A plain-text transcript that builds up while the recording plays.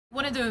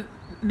One of the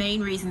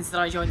main reasons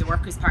that I joined the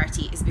Workers'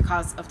 Party is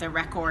because of their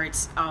record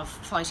of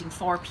fighting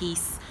for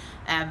peace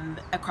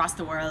across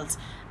the world.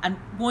 And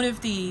one of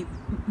the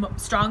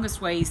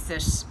strongest ways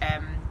that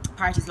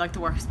parties like the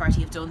Workers' Party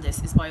have done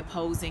this is by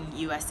opposing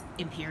US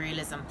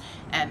imperialism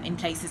in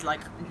places like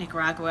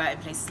Nicaragua, in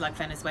places like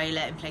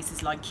Venezuela, in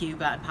places like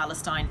Cuba and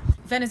Palestine.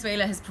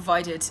 Venezuela has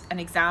provided an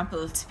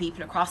example to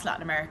people across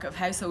Latin America of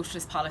how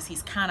socialist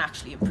policies can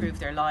actually improve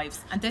their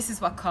lives. And this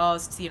is what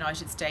caused the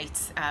United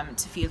States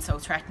to feel so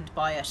threatened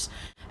by it.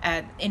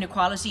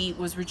 Inequality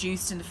was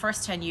reduced in the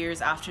first 10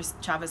 years after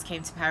Chavez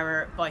came to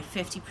power by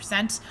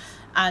 50%,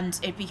 and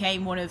it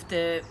became one of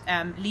the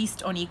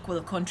least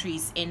unequal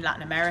countries in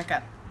Latin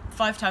America.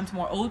 5 times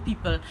more old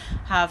people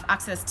have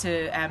access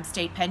to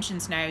state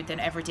pensions now than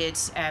ever did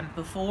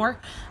before,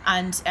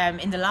 and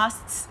in the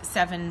last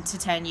 7 to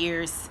 10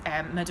 years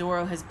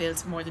Maduro has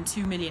built more than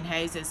 2 million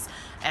houses,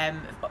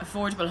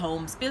 affordable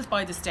homes built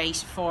by the state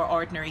for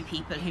ordinary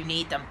people who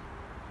need them.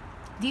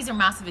 These are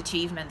massive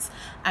achievements,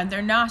 and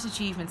they're not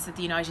achievements that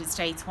the United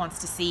States wants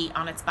to see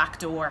on its back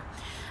door.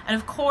 And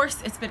of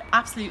course, it's been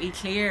absolutely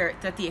clear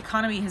that the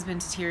economy has been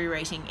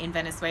deteriorating in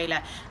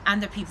Venezuela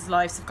and that people's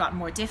lives have gotten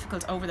more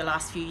difficult over the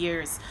last few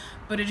years.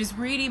 But it is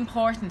really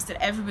important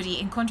that everybody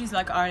in countries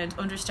like Ireland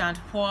understand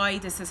why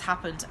this has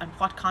happened and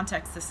what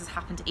context this has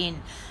happened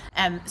in.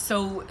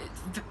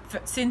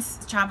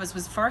 Since Chavez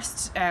was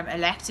first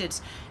elected,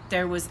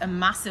 there was a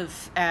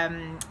massive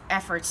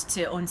effort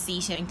to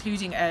unseat him,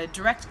 including a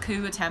direct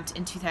coup attempt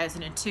in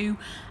 2002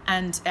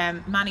 and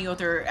many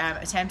other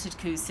attempted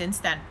coups since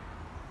then.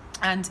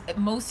 And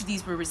most of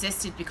these were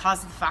resisted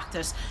because of the fact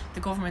that the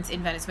governments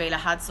in Venezuela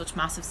had such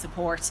massive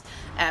support.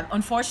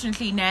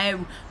 Unfortunately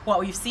now,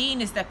 what we've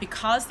seen is that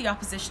because the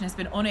opposition has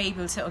been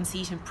unable to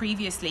unseat him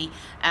previously,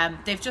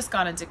 they've just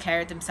gone and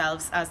declared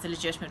themselves as the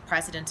legitimate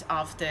president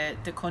of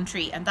the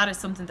country. And that is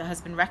something that has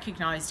been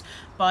recognised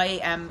by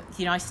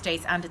the United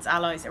States and its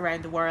allies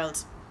around the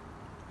world.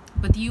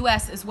 But the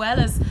US, as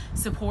well as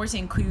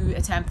supporting coup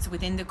attempts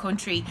within the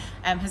country,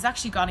 has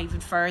actually gone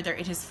even further.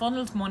 It has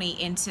funneled money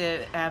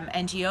into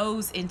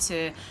NGOs,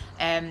 into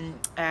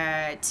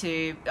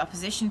to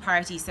opposition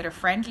parties that are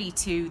friendly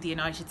to the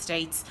United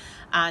States.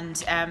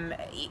 And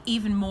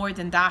even more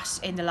than that,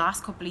 in the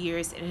last couple of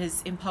years, it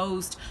has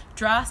imposed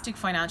drastic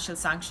financial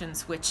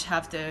sanctions which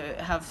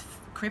have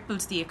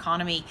crippled the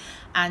economy,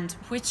 and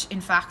which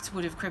in fact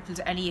would have crippled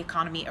any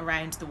economy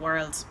around the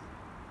world.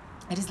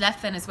 It has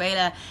left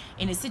Venezuela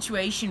in a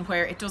situation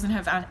where it doesn't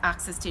have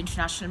access to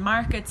international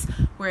markets,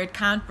 where it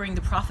can't bring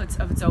the profits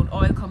of its own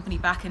oil company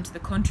back into the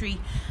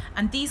country.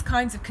 And these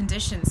kinds of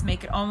conditions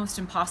make it almost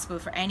impossible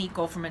for any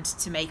government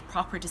to make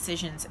proper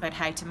decisions about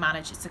how to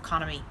manage its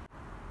economy.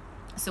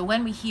 So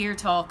when we hear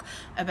talk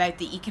about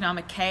the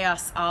economic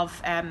chaos of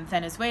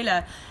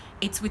Venezuela,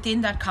 it's within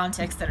that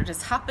context that it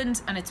has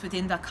happened, and it's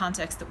within that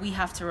context that we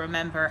have to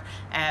remember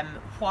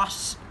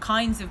what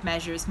kinds of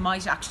measures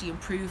might actually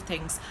improve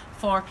things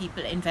for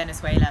people in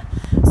Venezuela.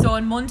 So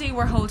on Monday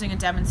we're holding a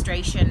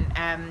demonstration,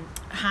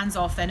 Hands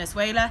Off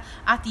Venezuela,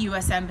 at the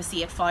US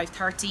Embassy at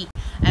 5:30.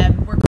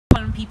 We're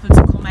calling people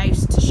to come out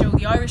to show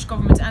the Irish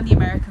government and the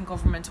American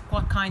government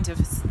what kind of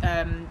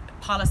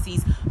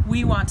policies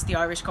we want the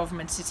Irish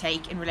government to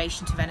take in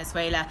relation to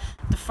Venezuela.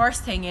 The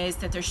first thing is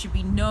that there should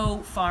be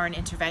no foreign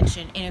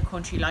intervention in a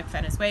country like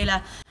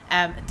Venezuela.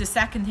 The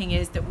second thing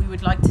is that we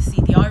would like to see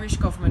the Irish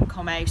government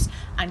come out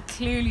and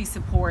clearly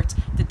support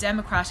the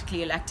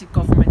democratically elected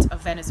government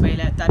of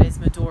Venezuela, that is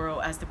Maduro,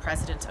 as the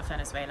president of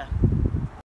Venezuela.